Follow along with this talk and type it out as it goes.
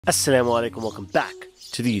Assalamu alaikum, welcome back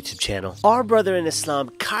to the YouTube channel. Our brother in Islam,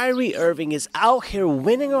 Kyrie Irving, is out here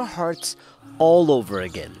winning our hearts all over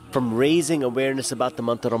again. From raising awareness about the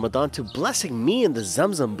month of Ramadan to blessing me and the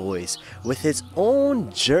Zamzam boys with his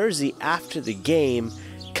own jersey after the game,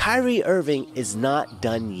 Kyrie Irving is not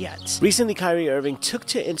done yet. Recently, Kyrie Irving took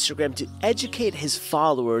to Instagram to educate his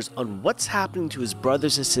followers on what's happening to his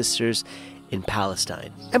brothers and sisters in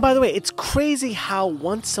Palestine. And by the way, it's crazy how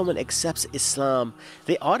once someone accepts Islam,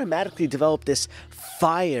 they automatically develop this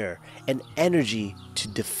fire and energy to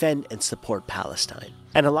defend and support Palestine.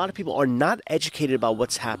 And a lot of people are not educated about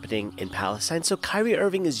what's happening in Palestine, so Kyrie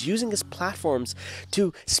Irving is using his platforms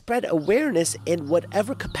to spread awareness in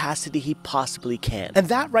whatever capacity he possibly can. And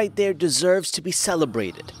that right there deserves to be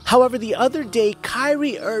celebrated. However, the other day,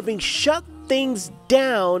 Kyrie Irving shut things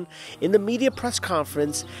down in the media press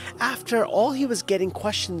conference after all he was getting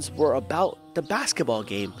questions were about the basketball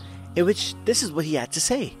game, in which this is what he had to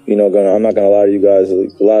say. I'm not gonna lie to you guys,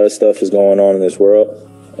 a lot of stuff is going on in this world,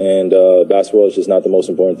 and basketball is just not the most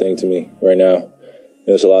important thing to me right now.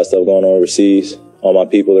 There's a lot of stuff going on overseas. All my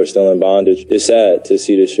people are still in bondage. It's sad to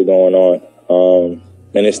see this shit going on.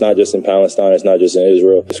 And it's not just in Palestine, it's not just in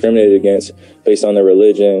Israel. Discriminated against based on their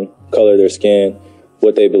religion, color of their skin,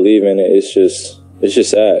 what they believe in. It's just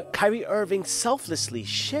sad. Kyrie Irving selflessly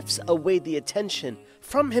shifts away the attention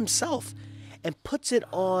from himself and puts it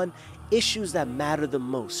on issues that matter the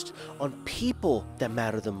most, on people that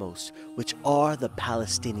matter the most, which are the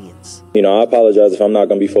Palestinians. I apologize if I'm not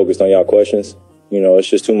going to be focused on y'all questions. It's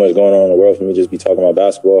just too much going on in the world for me to just be talking about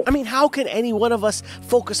basketball. I mean, how can any one of us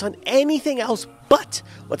focus on anything else but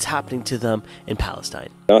what's happening to them in Palestine?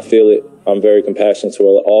 I feel it. I'm very compassionate to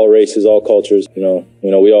all races, all cultures.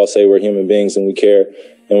 We all say we're human beings and we care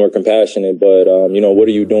and we're compassionate, but what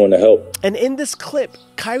are you doing to help? And in this clip,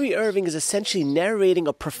 Kyrie Irving is essentially narrating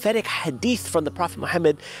a prophetic hadith from the Prophet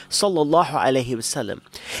Muhammad sallallahu alaihi wasallam,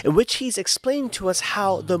 in which he's explaining to us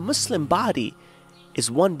how the Muslim body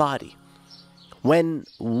is one body. When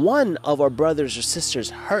one of our brothers or sisters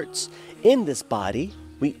hurts in this body,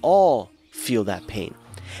 we all feel that pain.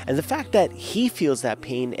 And the fact that he feels that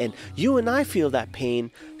pain and you and I feel that pain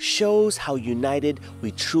shows how united we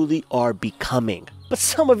truly are becoming. But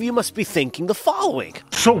some of you must be thinking the following.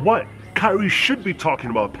 So what? Kyrie should be talking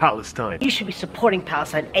about Palestine. He should be supporting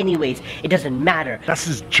Palestine anyways. It doesn't matter. That's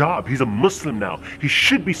his job. He's a Muslim now. He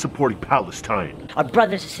should be supporting Palestine. Our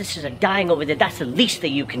brothers and sisters are dying over there. That's the least that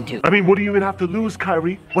you can do. I mean, what do you even have to lose,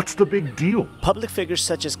 Kyrie? What's the big deal? Public figures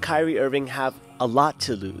such as Kyrie Irving have a lot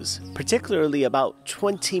to lose, particularly about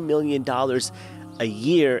 $20 million a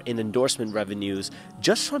year in endorsement revenues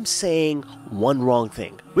just from saying one wrong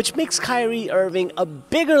thing, which makes Kyrie Irving a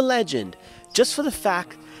bigger legend just for the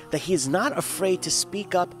fact that he is not afraid to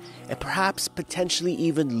speak up and perhaps potentially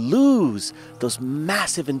even lose those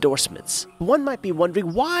massive endorsements. One might be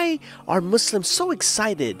wondering, why are Muslims so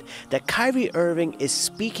excited that Kyrie Irving is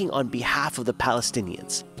speaking on behalf of the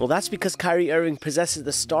Palestinians? Well, that's because Kyrie Irving possesses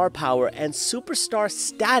the star power and superstar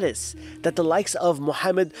status that the likes of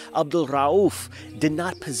Mohammed Abdul Rauf did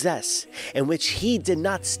not possess, in which he did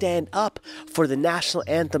not stand up for the national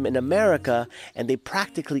anthem in America and they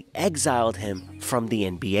practically exiled him from the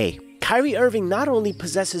NBA. Kyrie Irving not only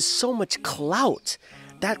possesses so much clout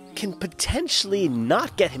that can potentially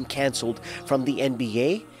not get him canceled from the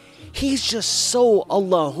NBA, he's just so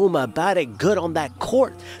Allahumma barik good on that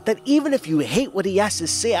court that even if you hate what he has to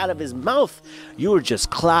say out of his mouth, you're just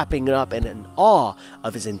clapping it up and in awe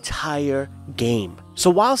of his entire game. So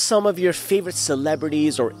while some of your favorite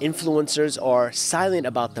celebrities or influencers are silent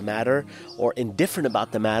about the matter or indifferent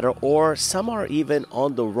about the matter, or some are even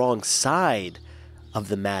on the wrong side of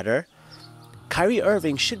the matter, Kyrie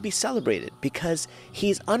Irving should be celebrated because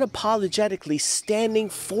he's unapologetically standing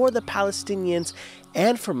for the Palestinians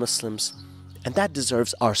and for Muslims, and that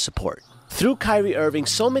deserves our support. Through Kyrie Irving,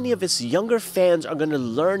 so many of his younger fans are going to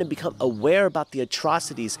learn and become aware about the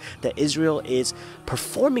atrocities that Israel is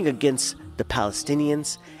performing against the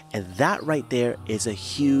Palestinians, and that right there is a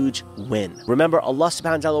huge win. Remember, Allah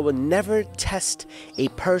subhanahu wa ta'ala will never test a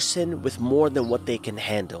person with more than what they can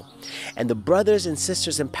handle. And the brothers and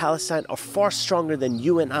sisters in Palestine are far stronger than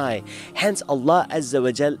you and I. Hence, Allah Azza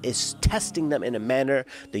wa Jal is testing them in a manner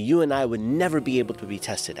that you and I would never be able to be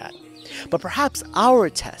tested at. But perhaps our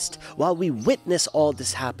test, while we witness all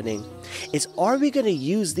this happening, is, are we going to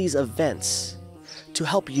use these events to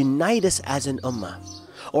help unite us as an ummah?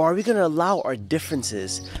 Or are we going to allow our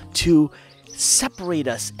differences to separate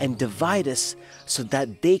us and divide us so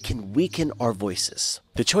that they can weaken our voices?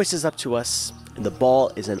 The choice is up to us, and the ball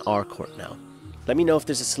is in our court now. Let me know if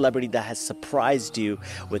there's a celebrity that has surprised you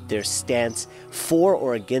with their stance for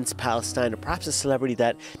or against Palestine, or perhaps a celebrity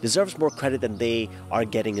that deserves more credit than they are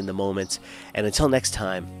getting in the moment. And until next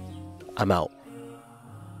time, I'm out.